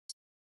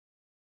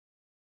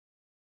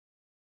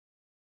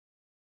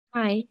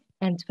Hi,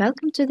 and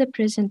welcome to the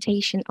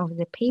presentation of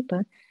the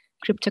paper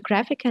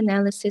Cryptographic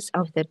Analysis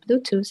of the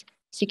Bluetooth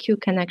Secure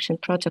Connection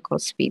Protocol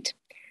Suite.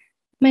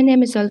 My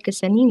name is Olga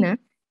Sanina,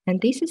 and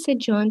this is a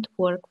joint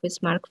work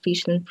with Marc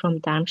Fischlin from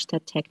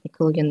Darmstadt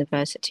Technical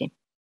University.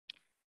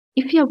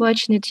 If you're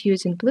watching it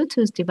using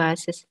Bluetooth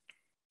devices,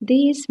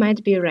 this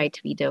might be a right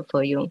video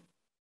for you.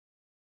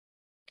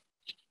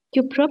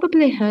 You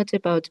probably heard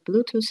about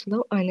Bluetooth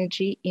Low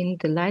Energy in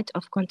the light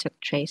of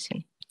contact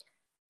tracing,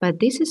 but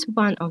this is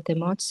one of the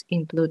modes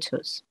in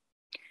Bluetooth.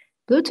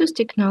 Bluetooth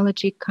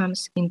technology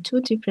comes in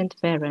two different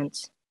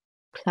variants,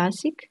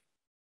 Classic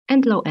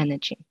and Low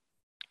Energy.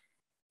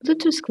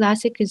 Bluetooth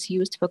Classic is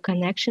used for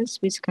connections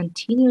with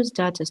continuous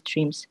data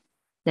streams,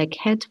 like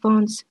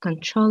headphones,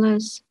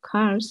 controllers,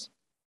 cars.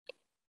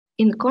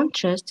 In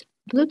contrast,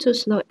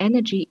 Bluetooth Low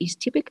Energy is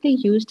typically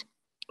used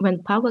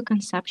when power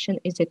consumption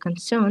is a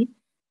concern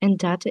and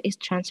data is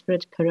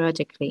transferred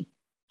periodically,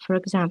 for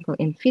example,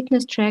 in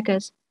fitness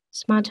trackers,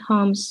 smart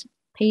homes,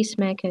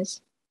 pacemakers.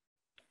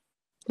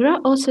 There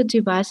are also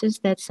devices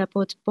that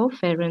support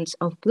both variants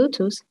of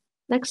Bluetooth,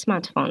 like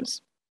smartphones.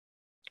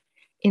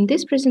 In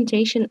this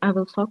presentation, I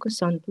will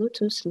focus on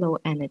Bluetooth Low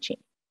Energy.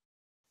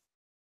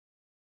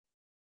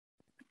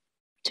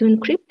 To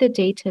encrypt the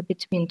data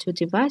between two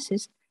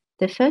devices,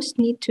 they first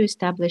need to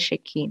establish a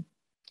key.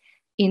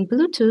 In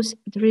Bluetooth,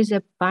 there is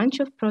a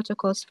bunch of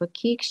protocols for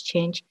key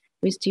exchange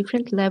with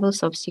different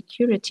levels of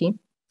security,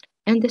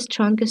 and the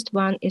strongest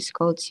one is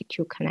called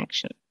Secure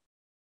Connection.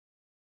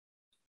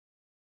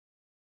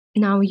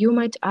 Now you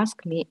might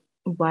ask me,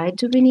 why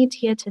do we need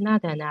yet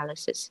another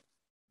analysis?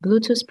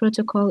 Bluetooth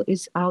protocol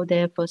is out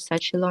there for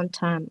such a long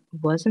time.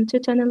 Wasn't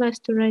it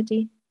analyzed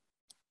already?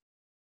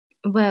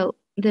 Well,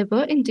 there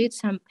were indeed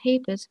some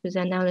papers with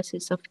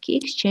analysis of key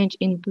exchange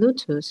in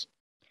Bluetooth.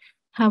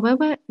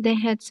 However, they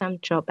had some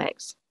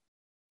drawbacks.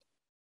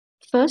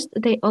 First,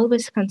 they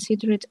always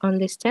considered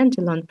only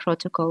standalone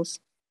protocols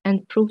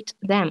and proved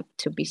them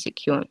to be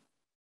secure.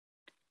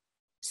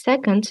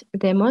 Second,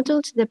 they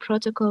modeled the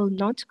protocol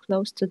not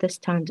close to the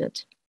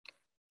standard.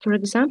 For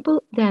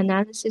example, the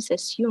analysis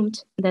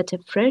assumed that a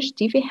fresh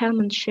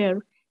Diffie-Hellman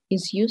share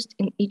is used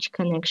in each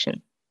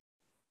connection.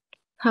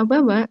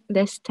 However,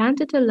 the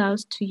standard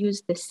allows to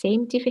use the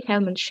same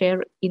Diffie-Hellman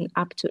share in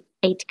up to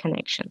 8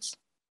 connections.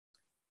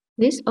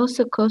 This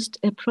also caused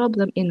a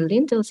problem in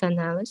Lindel's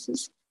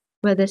analysis,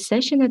 where the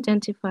session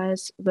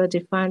identifiers were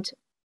defined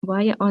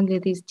via only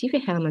these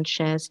Diffie-Hellman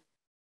shares,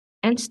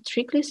 and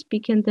strictly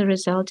speaking, the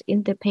result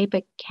in the paper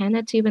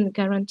cannot even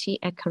guarantee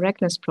a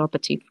correctness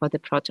property for the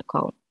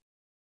protocol.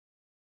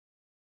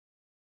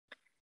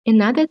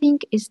 Another thing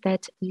is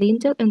that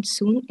Lindel and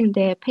Soon in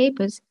their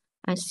papers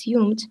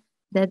assumed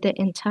that the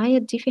entire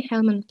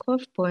Diffie-Hellman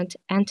curve point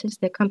enters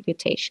the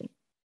computation,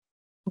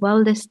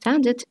 while the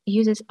standard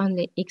uses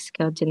only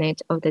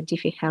x-coordinate of the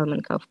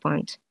Diffie-Hellman curve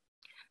point.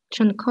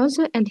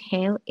 Troncoso and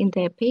Hale in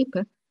their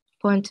paper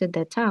pointed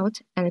that out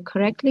and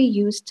correctly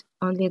used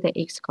only the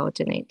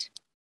x-coordinate.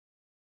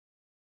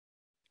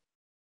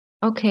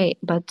 Okay,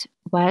 but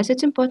why is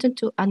it important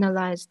to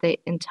analyze the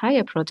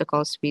entire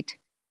protocol suite?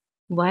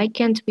 Why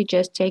can't we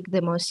just take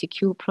the most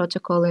secure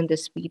protocol in the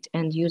suite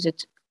and use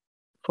it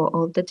for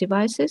all the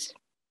devices?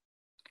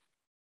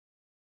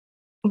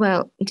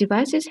 Well,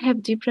 devices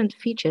have different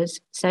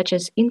features, such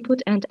as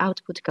input and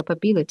output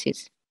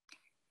capabilities.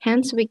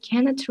 Hence, we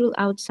cannot rule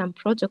out some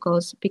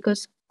protocols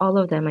because all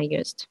of them are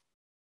used.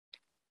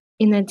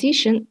 In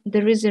addition,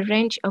 there is a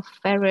range of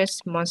various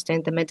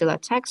monster-in-the-middle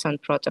attacks on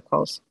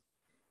protocols,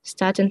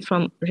 starting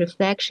from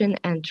reflection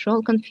and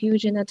role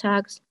confusion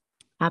attacks,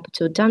 up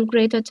to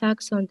downgrade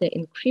attacks on the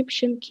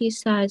encryption key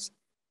size,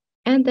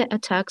 and the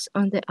attacks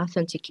on the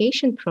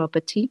authentication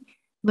property,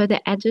 where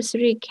the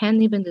adversary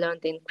can't even learn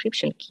the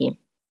encryption key.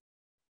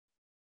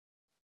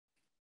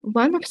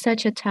 One of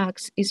such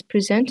attacks is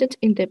presented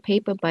in the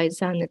paper by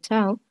Zhang et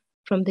al.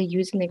 From the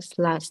Usenix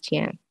last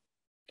year.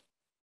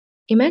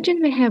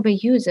 Imagine we have a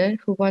user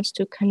who wants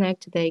to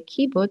connect their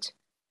keyboard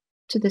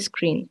to the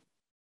screen.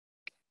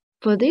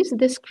 For this,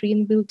 the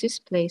screen will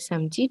display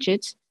some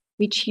digits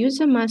which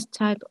user must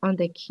type on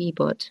the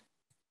keyboard.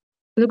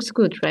 Looks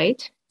good,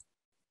 right?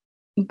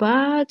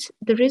 But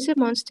there is a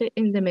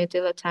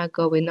monster-in-the-middle attack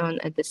going on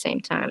at the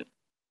same time.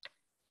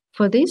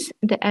 For this,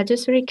 the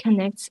adversary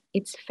connects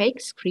its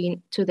fake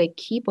screen to the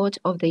keyboard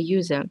of the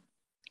user.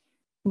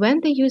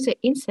 When the user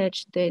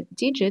inserts the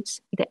digits,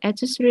 the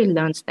adversary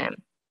learns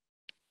them.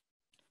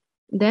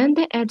 Then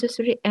the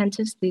adversary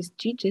enters these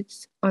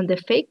digits on the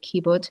fake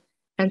keyboard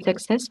and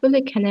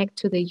successfully connect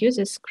to the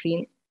user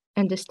screen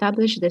and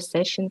establish the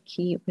session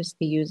key with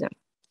the user.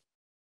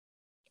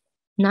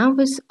 Now,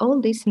 with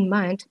all this in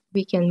mind,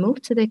 we can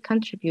move to the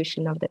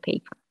contribution of the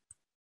paper.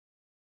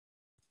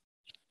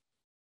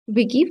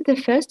 We give the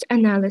first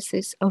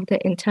analysis of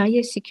the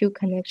entire secure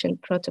connection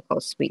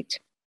protocol suite.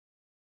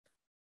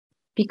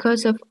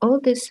 Because of all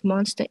these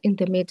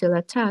monster-in-the-middle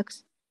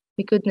attacks,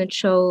 we could not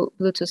show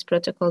Bluetooth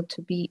protocol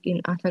to be in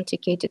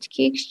authenticated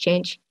key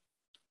exchange,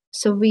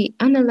 so we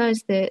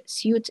analyzed the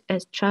suite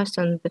as trust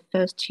on the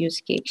first use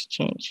key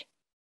exchange.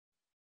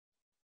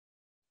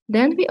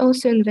 Then we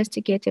also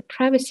investigate a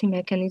privacy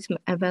mechanism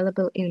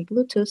available in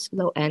Bluetooth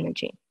Low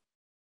Energy.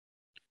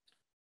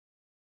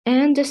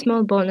 And a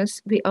small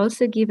bonus, we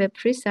also give a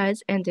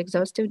precise and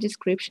exhaustive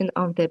description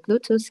of the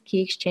Bluetooth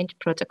Key Exchange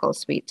Protocol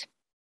suite.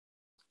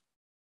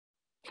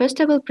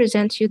 First, I will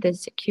present you the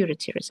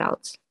security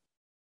results.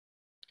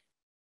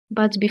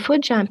 But before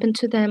jumping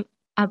to them,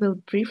 I will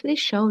briefly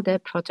show the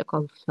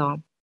protocol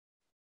flow.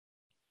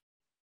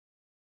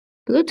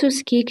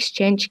 Bluetooth Key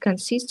Exchange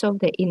consists of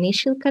the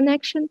initial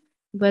connection,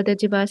 where the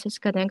devices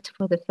connect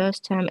for the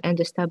first time and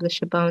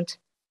establish a bond,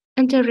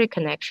 and a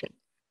reconnection,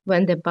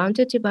 when the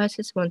bonded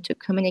devices want to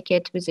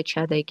communicate with each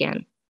other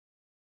again.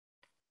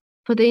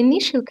 For the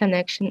initial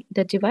connection,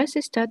 the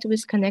devices start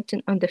with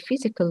connecting on the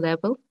physical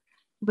level,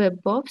 where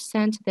both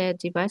send their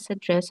device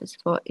addresses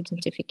for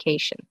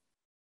identification.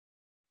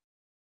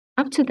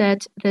 After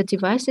that, the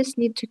devices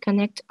need to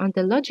connect on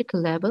the logical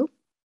level,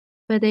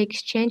 where they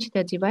exchange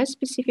the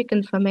device-specific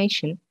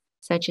information,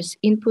 such as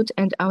input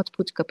and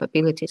output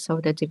capabilities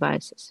of the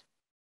devices.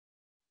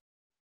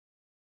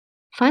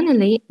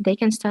 Finally, they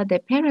can start the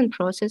parent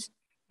process,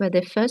 where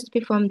they first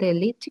perform the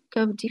elliptic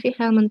curve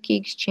Diffie-Hellman key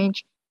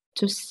exchange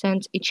to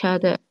send each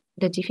other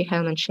the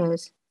Diffie-Hellman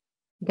shares.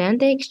 Then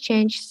they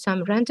exchange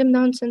some random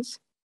nonsense,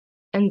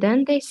 and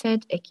then they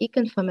set a key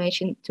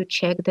confirmation to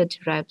check the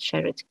derived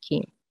shared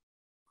key.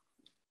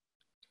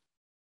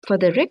 For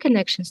the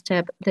reconnection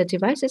step, the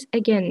devices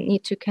again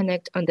need to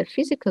connect on the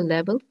physical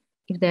level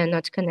if they are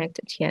not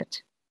connected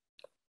yet.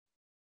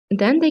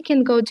 Then they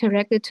can go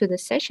directly to the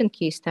session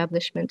key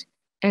establishment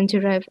and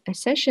derive a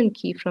session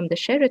key from the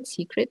shared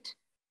secret,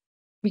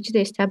 which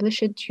they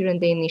established during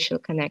the initial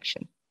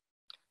connection.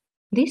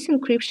 This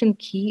encryption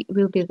key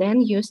will be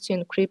then used to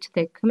encrypt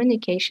the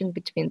communication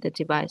between the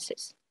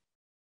devices.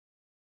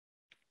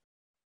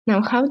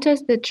 Now, how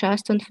does the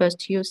trust on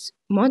first use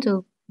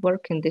model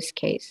work in this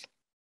case?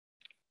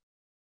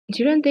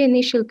 During the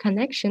initial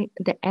connection,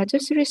 the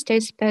adversary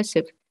stays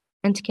passive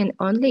and can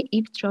only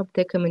eavesdrop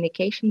the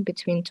communication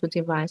between two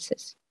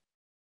devices.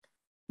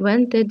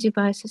 When the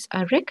devices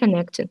are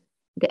reconnected,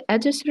 the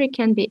adversary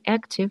can be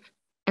active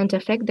and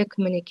affect the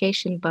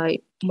communication by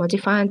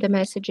modifying the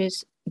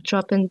messages,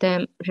 dropping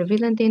them,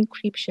 revealing the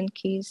encryption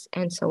keys,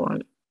 and so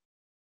on.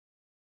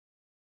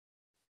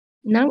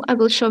 Now I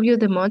will show you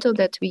the model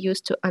that we use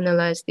to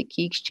analyze the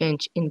key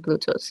exchange in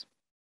Bluetooth.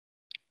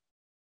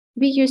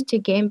 We used a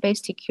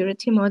game-based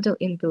security model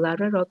in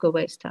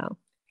Bilara-Rogovec style.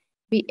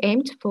 We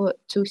aimed for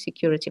two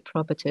security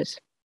properties.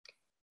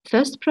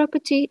 First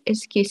property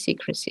is key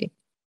secrecy,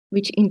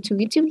 which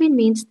intuitively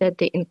means that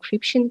the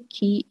encryption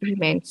key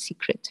remains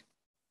secret.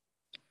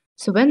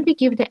 So when we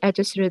give the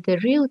adversary the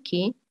real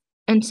key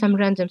and some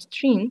random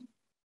string,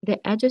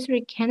 the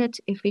adversary cannot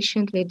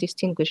efficiently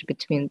distinguish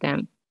between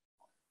them.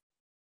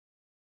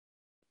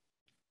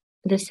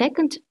 The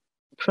second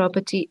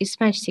property is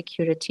match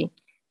security,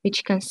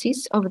 which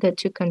consists of the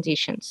two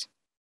conditions.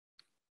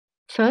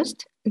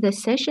 First, the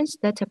sessions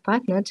that are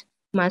partnered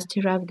must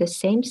derive the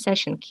same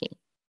session key.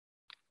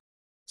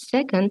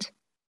 Second,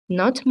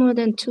 not more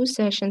than two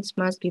sessions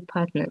must be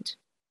partnered.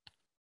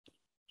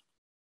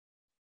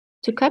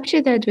 To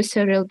capture the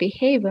adversarial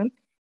behavior,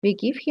 we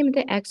give him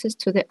the access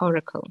to the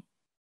oracle.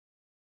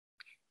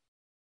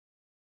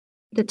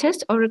 The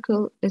test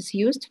oracle is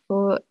used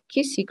for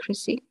key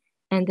secrecy,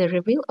 and the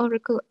reveal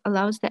oracle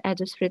allows the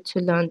adversary to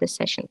learn the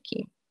session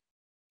key.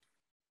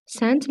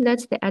 Send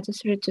lets the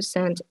adversary to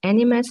send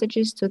any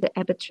messages to the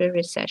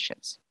arbitrary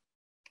sessions.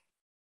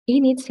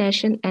 Init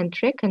session and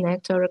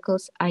reconnect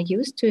oracles are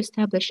used to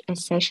establish a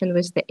session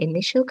with the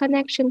initial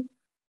connection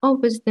or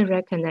with the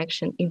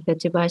reconnection if the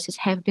devices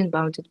have been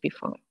bounded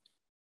before.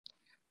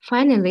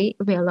 Finally,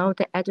 we allow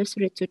the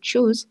adversary to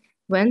choose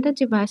when the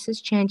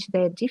devices change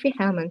their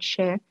Diffie-Hellman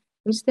share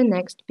with the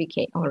next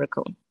PK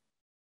oracle.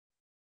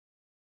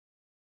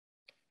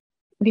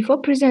 Before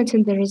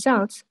presenting the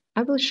results,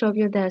 I will show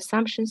you the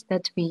assumptions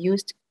that we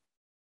used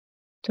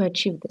to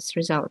achieve these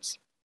results.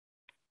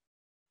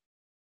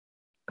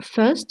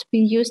 First, we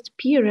used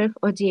PRF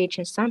or DH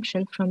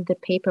assumption from the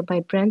paper by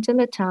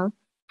Brendel et al.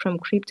 From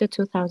Crypto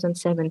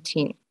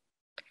 2017.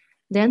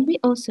 Then we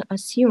also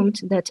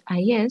assumed that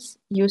IS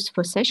used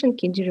for session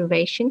key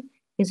derivation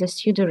is a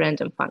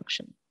pseudo-random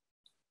function.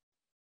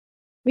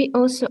 We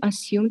also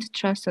assumed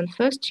trust on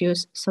first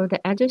use, so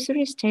the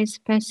adversary stays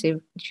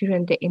passive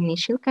during the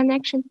initial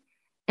connection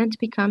and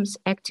becomes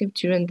active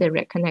during the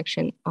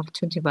reconnection of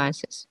two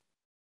devices.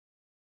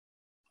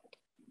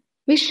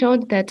 We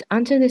showed that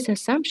under these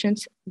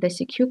assumptions, the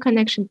secure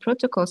connection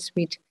protocol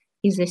suite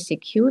is a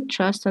secure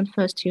trust on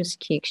first use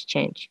key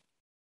exchange.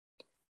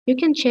 You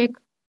can check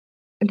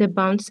the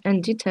bounds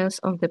and details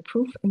of the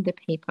proof in the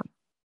paper.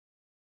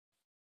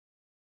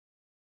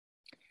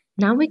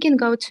 Now we can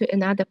go to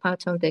another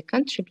part of the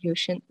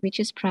contribution, which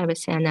is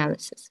privacy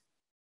analysis.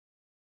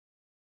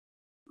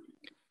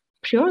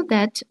 Prior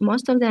that,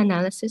 most of the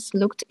analysis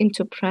looked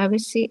into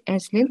privacy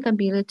as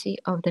linkability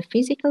of the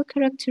physical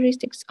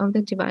characteristics of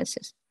the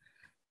devices,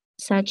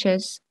 such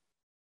as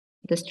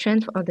the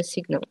strength of the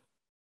signal.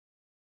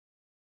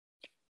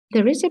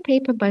 There is a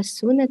paper by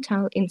Sun et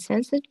al. In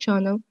Census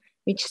Journal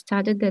which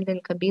studied the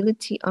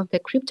linkability of the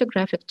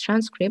cryptographic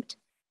transcript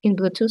in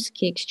Bluetooth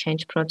key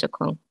exchange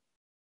protocol.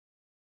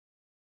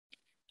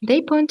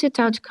 They pointed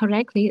out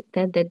correctly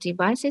that the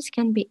devices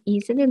can be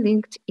easily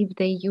linked if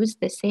they use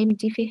the same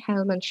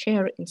Diffie-Hellman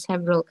share in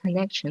several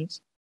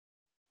connections.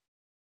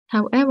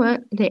 However,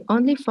 they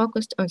only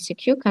focused on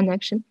secure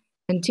connection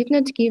and did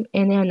not give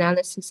any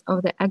analysis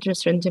of the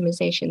address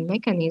randomization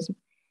mechanism,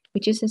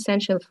 which is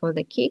essential for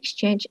the key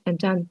exchange and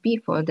done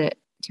before the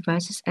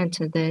devices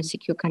enter the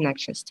secure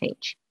connection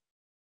stage.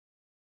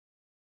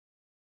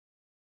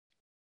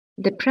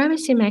 The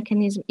privacy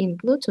mechanism in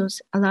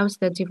Bluetooth allows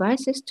the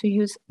devices to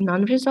use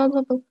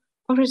non-resolvable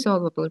or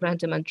resolvable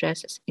random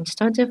addresses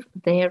instead of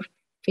their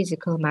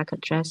physical MAC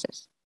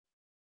addresses.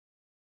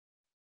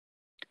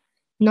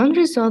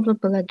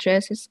 Non-resolvable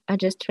addresses are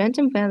just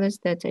random values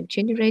that are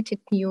generated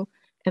new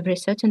every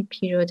certain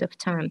period of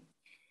time.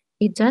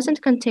 It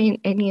doesn't contain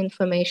any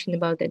information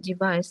about the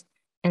device,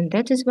 and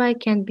that is why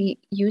it can be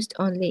used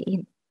only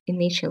in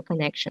initial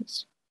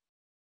connections.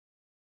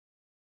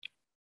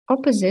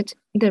 Opposite,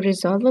 the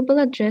resolvable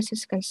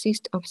addresses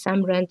consist of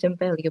some random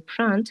value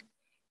prompt,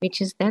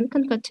 which is then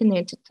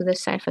concatenated to the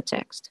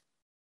ciphertext.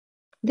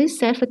 This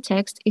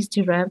ciphertext is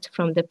derived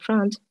from the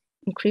prompt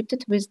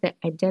encrypted with the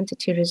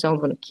identity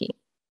resolving key.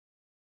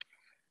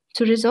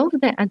 To resolve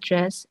the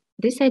address,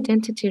 this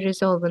identity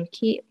resolving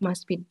key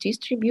must be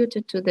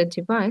distributed to the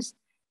device.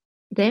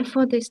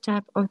 Therefore, this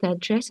type of the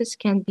addresses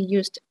can be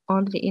used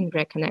only in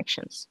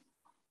reconnections.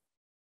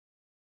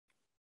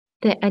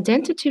 The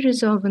identity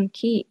resolving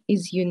key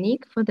is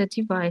unique for the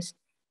device,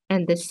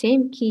 and the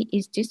same key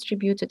is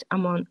distributed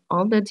among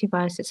all the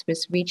devices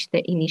with which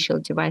the initial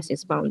device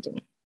is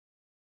bounding.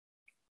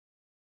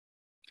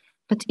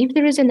 But if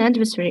there is an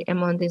adversary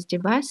among these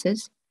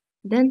devices,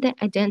 then the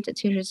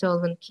identity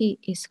resolving key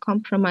is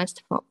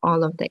compromised for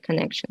all of the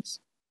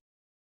connections.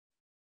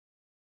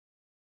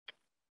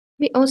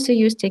 We also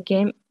used a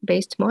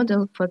game-based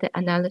model for the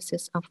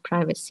analysis of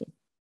privacy.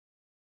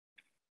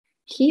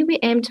 Here we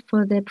aimed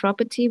for the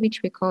property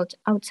which we called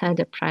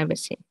outsider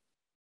privacy.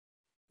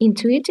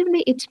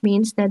 Intuitively, it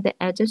means that the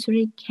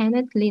adversary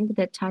cannot link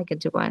the target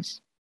device.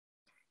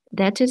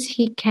 That is,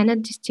 he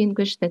cannot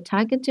distinguish the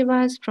target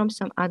device from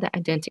some other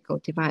identical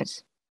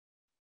device.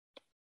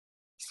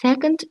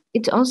 Second,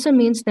 it also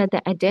means that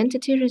the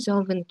identity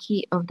resolving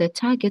key of the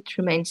target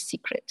remains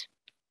secret.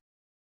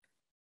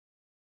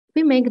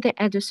 We make the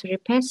adversary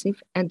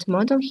passive and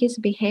model his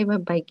behavior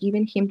by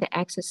giving him the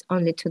access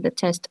only to the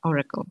test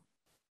oracle.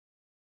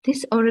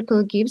 This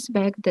oracle gives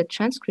back the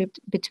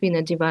transcript between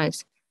a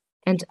device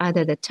and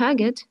either the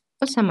target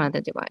or some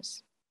other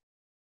device.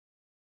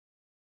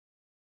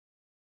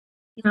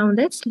 Now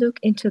let's look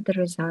into the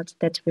results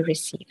that we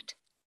received.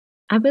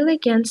 I will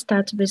again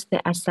start with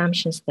the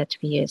assumptions that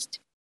we used.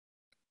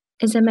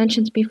 As I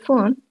mentioned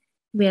before,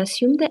 we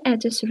assume the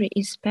adversary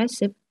is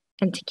passive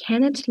and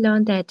cannot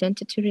learn the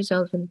identity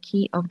resolving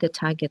key of the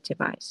target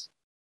device.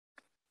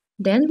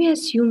 Then we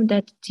assume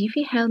that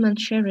Diffie-Hellman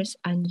shares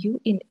are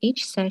new in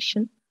each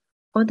session,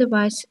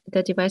 otherwise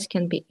the device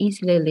can be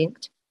easily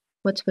linked,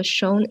 what was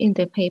shown in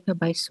the paper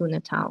by Sun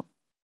et al.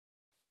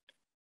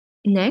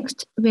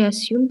 Next, we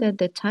assume that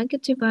the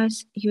target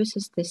device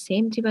uses the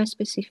same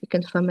device-specific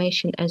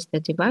information as the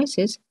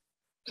devices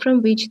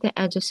from which the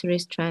adversary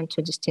is trying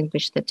to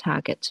distinguish the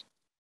target.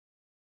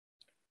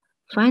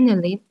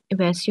 Finally,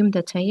 we assume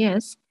that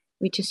IS,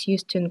 which is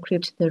used to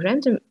encrypt the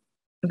random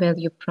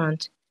value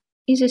prompt,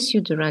 is a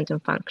pseudo-random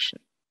function.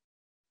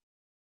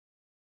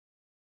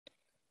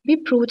 We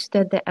proved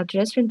that the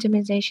address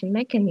randomization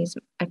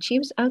mechanism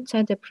achieves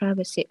outsider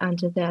privacy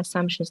under the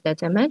assumptions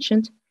that I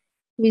mentioned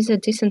with a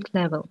decent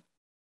level.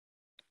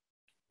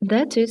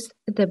 That is,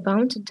 the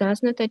bound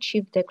does not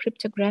achieve the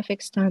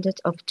cryptographic standard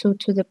of 2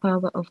 to the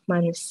power of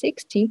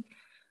 -60,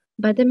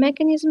 but the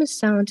mechanism is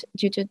sound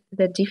due to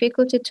the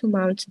difficulty to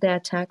mount the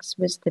attacks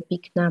with the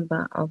big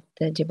number of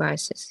the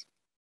devices.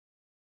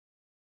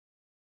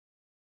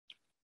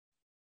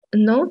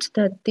 Note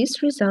that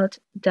this result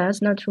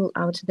does not rule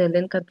out the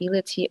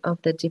linkability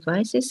of the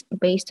devices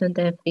based on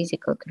their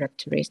physical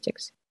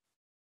characteristics,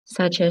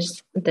 such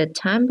as the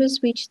time with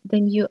which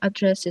the new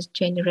address is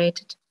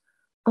generated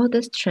or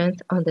the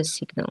strength of the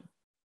signal.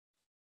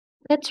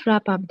 Let's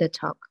wrap up the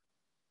talk.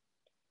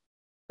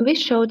 We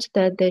showed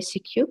that the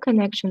Secure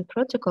Connection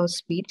Protocol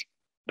Suite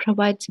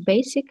provides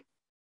basic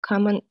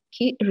common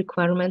key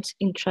requirements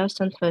in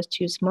trust on first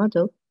use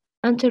model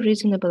under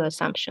reasonable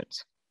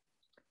assumptions.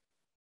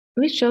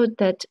 We showed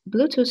that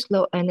Bluetooth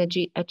Low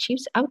Energy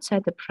achieves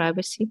outsider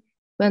privacy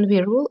when we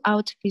rule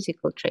out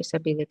physical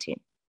traceability.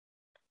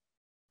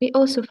 We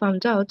also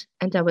found out,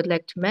 and I would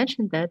like to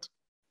mention that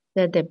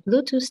the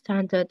Bluetooth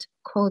standard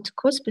called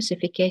code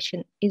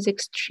specification is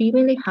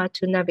extremely hard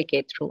to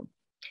navigate through.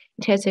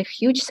 It has a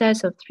huge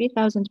size of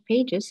 3,000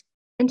 pages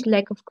and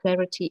lack of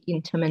clarity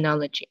in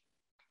terminology.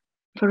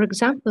 For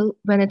example,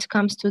 when it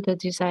comes to the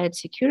desired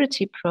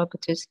security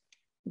properties,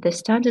 the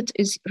standard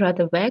is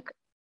rather vague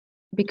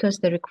because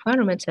the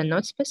requirements are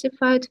not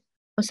specified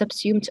or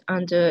subsumed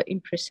under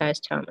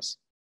imprecise terms.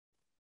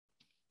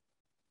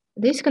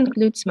 This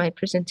concludes my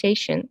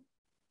presentation.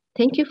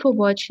 Thank you for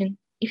watching.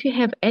 If you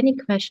have any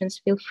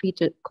questions, feel free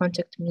to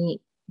contact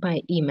me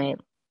by email.